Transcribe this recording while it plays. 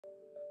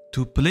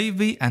To play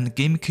Wii and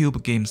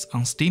GameCube games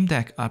on Steam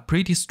Deck are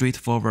pretty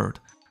straightforward.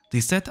 The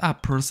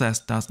setup process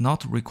does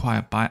not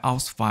require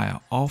BIOS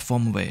file or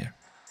firmware.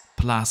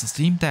 Plus,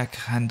 Steam Deck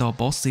handles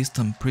both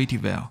systems pretty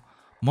well.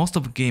 Most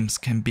of the games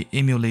can be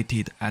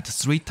emulated at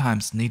 3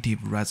 times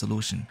native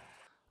resolution.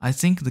 I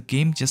think the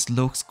game just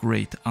looks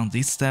great on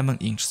this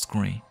 7-inch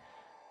screen.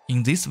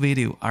 In this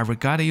video, I will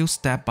guide you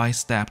step by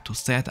step to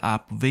set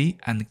up Wii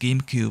and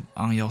GameCube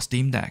on your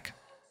Steam Deck.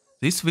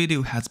 This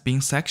video has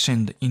been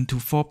sectioned into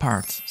 4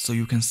 parts, so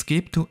you can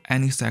skip to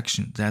any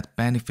section that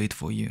benefit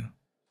for you.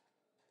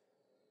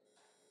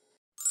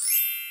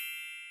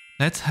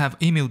 Let's have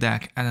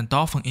EmuDeck and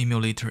Dolphin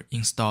emulator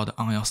installed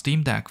on your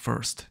Steam Deck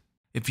first.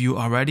 If you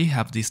already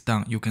have this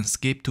done, you can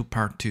skip to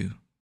part 2.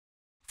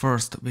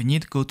 First, we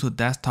need to go to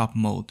desktop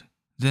mode.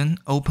 Then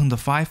open the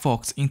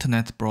Firefox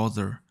internet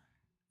browser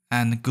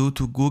and go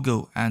to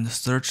Google and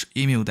search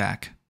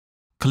EmuDeck.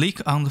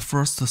 Click on the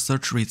first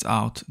search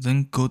result,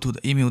 then go to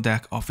the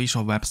EmuDeck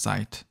official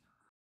website.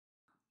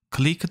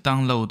 Click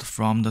download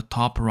from the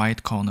top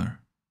right corner.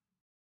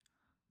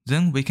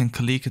 Then we can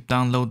click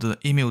download the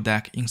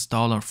EmuDeck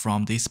installer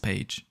from this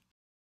page.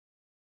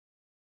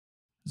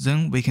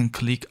 Then we can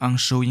click on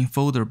show in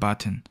folder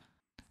button,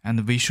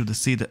 and we should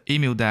see the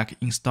EmuDeck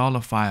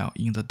installer file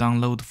in the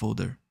download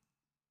folder.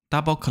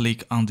 Double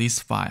click on this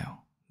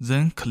file,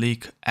 then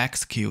click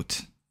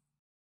execute.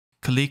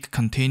 Click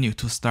continue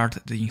to start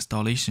the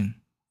installation.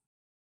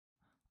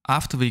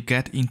 After we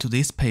get into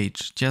this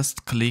page,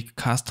 just click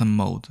custom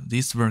mode.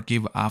 This will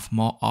give us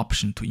more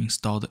options to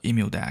install the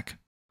EmuDeck.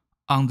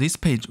 On this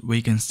page,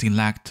 we can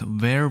select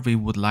where we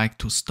would like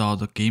to store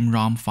the game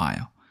ROM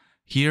file.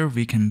 Here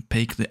we can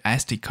pick the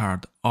SD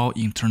card or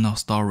internal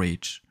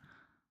storage.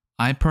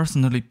 I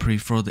personally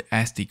prefer the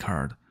SD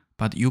card,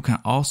 but you can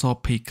also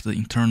pick the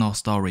internal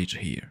storage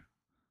here.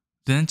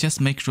 Then just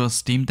make sure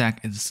Steam Deck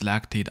is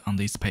selected on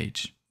this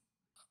page.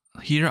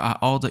 Here are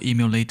all the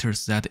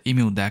emulators that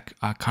EmuDeck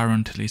are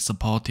currently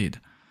supported.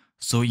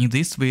 So in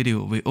this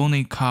video, we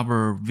only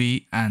cover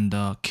Wii and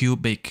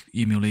Cubic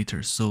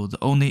emulators. So the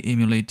only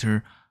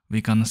emulator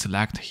we're gonna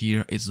select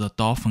here is the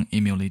Dolphin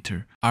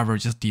emulator. I will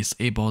just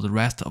disable the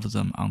rest of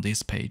them on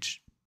this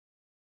page.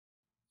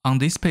 On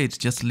this page,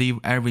 just leave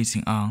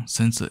everything on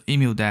since the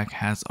EmuDeck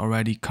has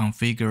already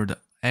configured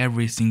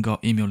every single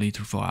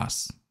emulator for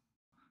us.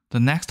 The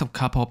next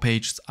couple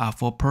pages are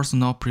for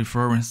personal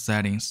preference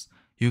settings.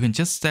 You can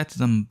just set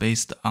them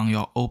based on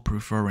your own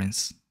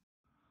preference.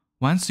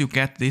 Once you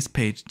get this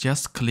page,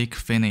 just click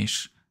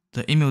Finish.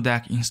 The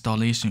EmuDeck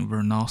installation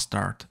will now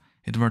start.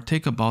 It will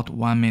take about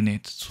 1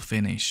 minute to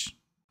finish.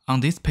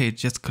 On this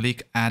page, just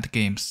click Add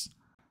Games.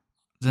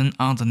 Then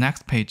on the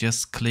next page,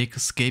 just click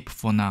Skip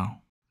for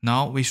now.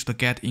 Now we should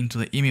get into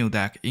the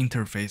EmuDeck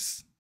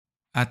interface.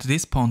 At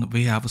this point,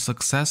 we have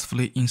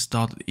successfully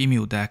installed the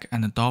EmuDeck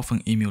and the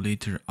Dolphin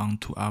emulator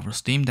onto our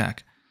Steam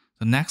Deck.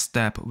 The next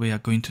step we are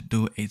going to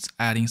do is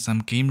adding some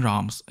game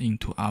ROMs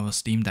into our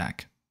Steam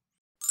Deck.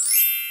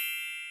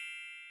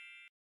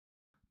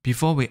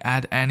 Before we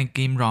add any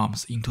game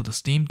ROMs into the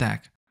Steam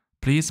Deck,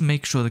 please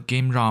make sure the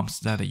game ROMs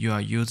that you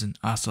are using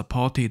are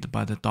supported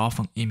by the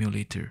Dolphin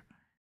emulator.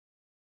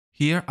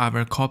 Here I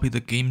will copy the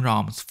game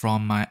ROMs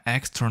from my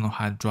external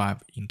hard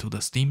drive into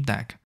the Steam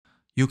Deck.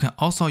 You can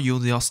also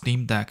use your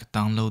Steam Deck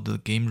download the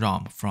game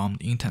ROM from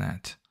the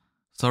internet.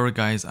 Sorry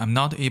guys, I'm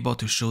not able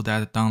to show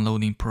that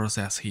downloading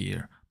process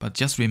here, but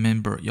just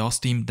remember your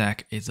Steam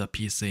Deck is a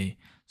PC,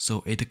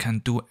 so it can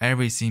do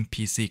everything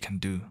PC can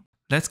do.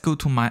 Let's go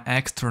to my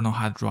external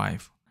hard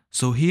drive.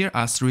 So here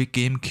are 3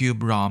 GameCube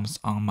ROMs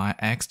on my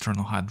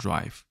external hard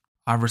drive.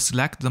 I will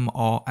select them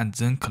all and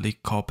then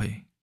click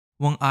copy.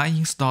 When I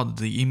installed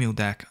the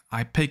EmuDeck,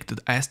 I picked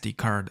the SD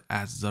card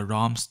as the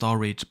ROM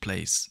storage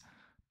place.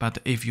 But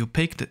if you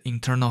picked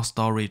internal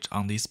storage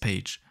on this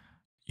page,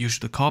 you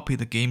should copy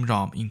the game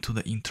ROM into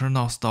the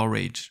internal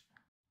storage.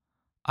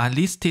 I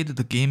listed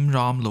the game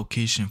ROM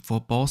location for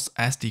both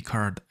SD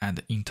card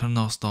and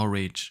internal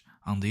storage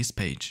on this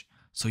page,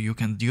 so you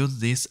can use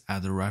this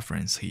as a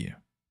reference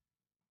here.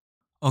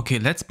 Okay,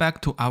 let's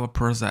back to our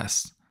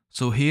process.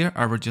 So here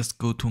I will just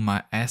go to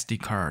my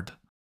SD card.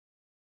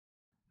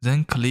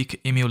 Then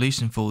click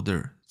Emulation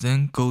folder,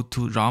 then go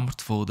to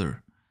ROMs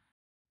folder.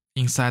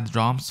 Inside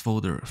ROMs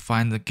folder,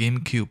 find the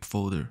GameCube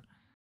folder.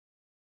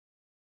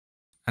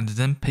 And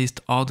then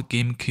paste all the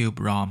GameCube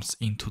ROMs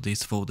into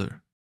this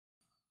folder.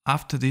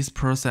 After this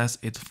process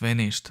is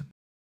finished,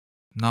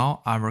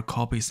 now I will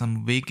copy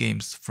some Wii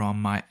games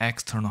from my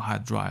external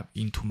hard drive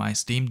into my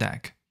Steam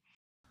Deck.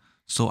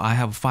 So I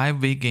have 5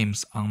 Wii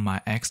games on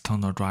my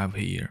external drive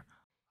here.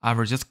 I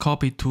will just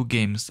copy 2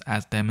 games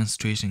as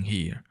demonstration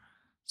here.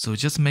 So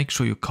just make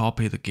sure you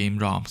copy the game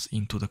ROMs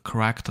into the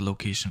correct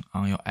location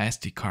on your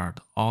SD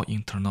card or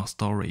internal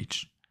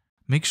storage.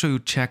 Make sure you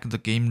check the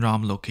game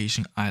ROM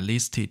location I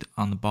listed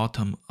on the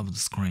bottom of the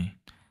screen.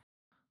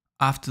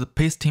 After the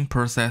pasting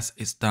process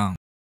is done,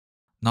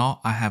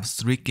 now I have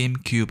 3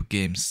 GameCube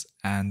games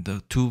and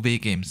 2 Wii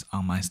games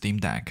on my Steam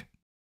Deck.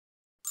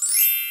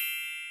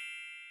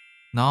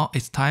 Now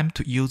it's time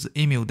to use the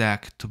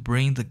EmuDeck to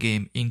bring the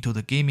game into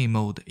the gaming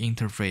mode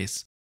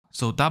interface.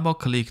 So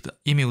double-click the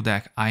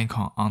EmuDeck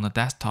icon on the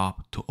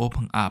desktop to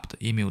open up the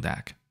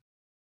EmuDeck.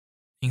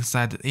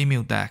 Inside the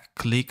EmuDeck,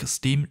 click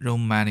Steam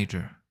ROM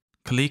Manager.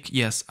 Click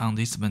Yes on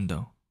this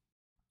window.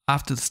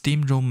 After the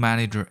Steam ROM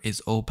Manager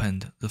is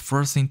opened, the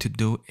first thing to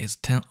do is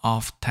turn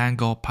off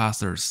Tangle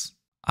Parsers.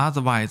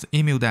 Otherwise,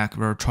 EmuDeck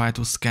will try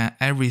to scan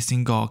every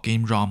single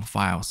game ROM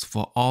files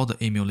for all the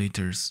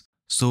emulators.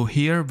 So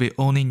here we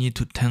only need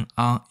to turn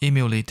on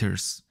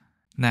emulators.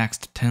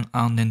 Next, turn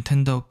on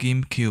Nintendo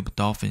GameCube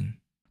Dolphin.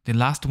 The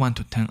last one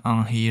to turn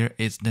on here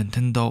is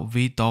Nintendo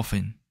Wii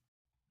Dolphin.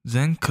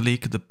 Then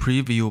click the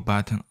Preview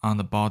button on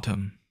the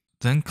bottom.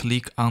 Then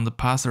click on the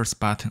Parsers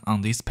button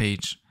on this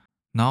page.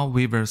 Now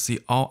we will see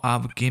all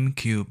our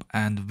GameCube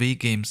and Wii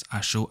games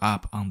are shown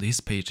up on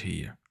this page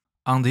here.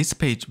 On this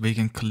page, we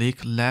can click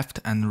left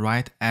and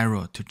right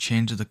arrow to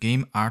change the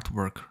game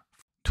artwork.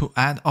 To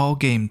add all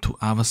game to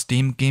our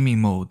Steam gaming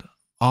mode,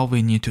 all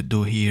we need to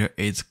do here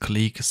is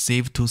click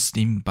Save to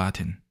Steam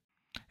button.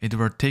 It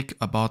will take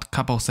about a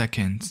couple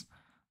seconds.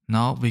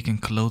 Now we can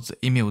close the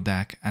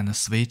EmuDeck and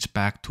switch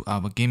back to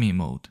our gaming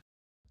mode.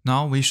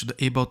 Now we should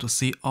be able to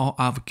see all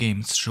our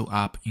games show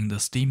up in the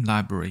Steam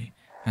library,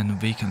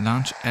 and we can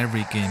launch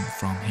every game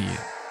from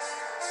here.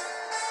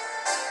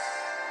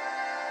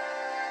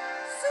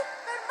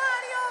 Super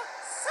Mario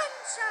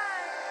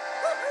Sunshine!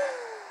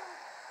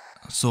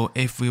 Woohoo! So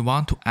if we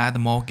want to add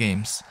more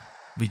games,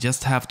 we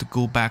just have to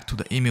go back to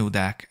the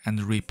EmuDeck and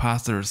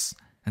reparsers,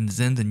 and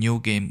then the new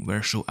game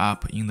will show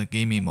up in the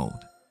gaming mode.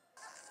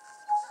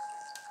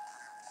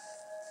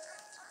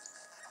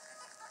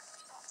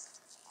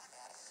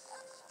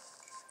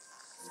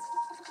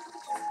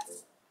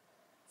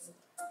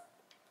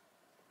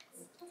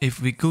 If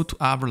we go to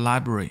our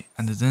library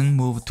and then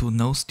move to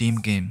No Steam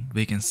Game,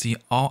 we can see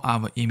all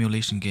our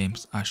emulation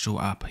games are shown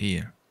up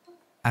here.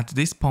 At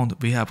this point,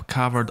 we have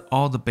covered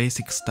all the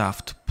basic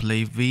stuff to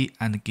play Wii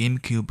and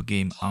GameCube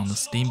game on the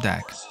Steam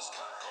Deck.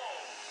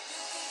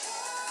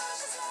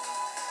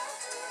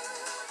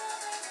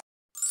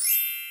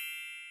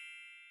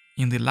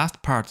 In the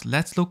last part,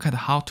 let's look at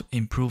how to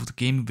improve the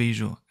game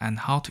visual and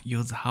how to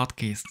use the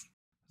hotkeys.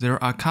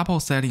 There are a couple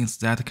settings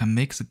that can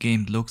make the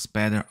game look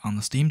better on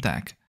the Steam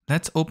Deck.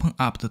 Let's open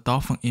up the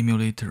Dolphin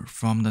emulator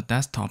from the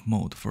desktop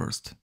mode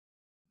first.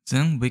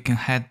 Then we can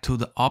head to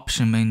the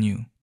option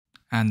menu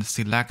and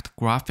select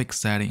graphics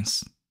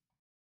settings.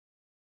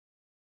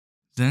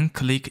 Then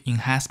click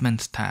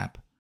Enhancement tab.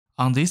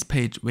 On this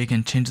page, we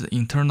can change the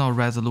internal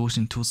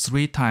resolution to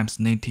 3x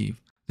native.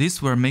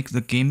 This will make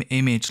the game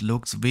image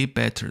looks way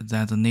better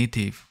than the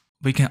native.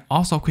 We can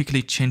also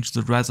quickly change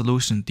the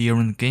resolution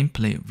during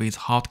gameplay with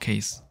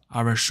hotkeys.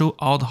 I will show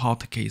all the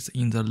hotkeys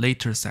in the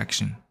later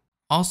section.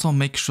 Also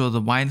make sure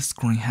the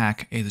widescreen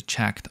hack is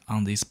checked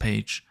on this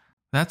page.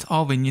 That's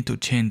all we need to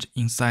change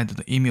inside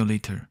the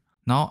emulator.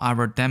 Now I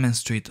will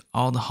demonstrate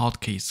all the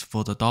hotkeys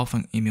for the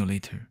Dolphin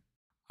emulator.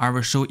 I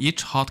will show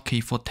each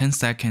hotkey for 10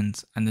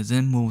 seconds and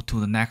then move to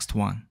the next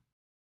one.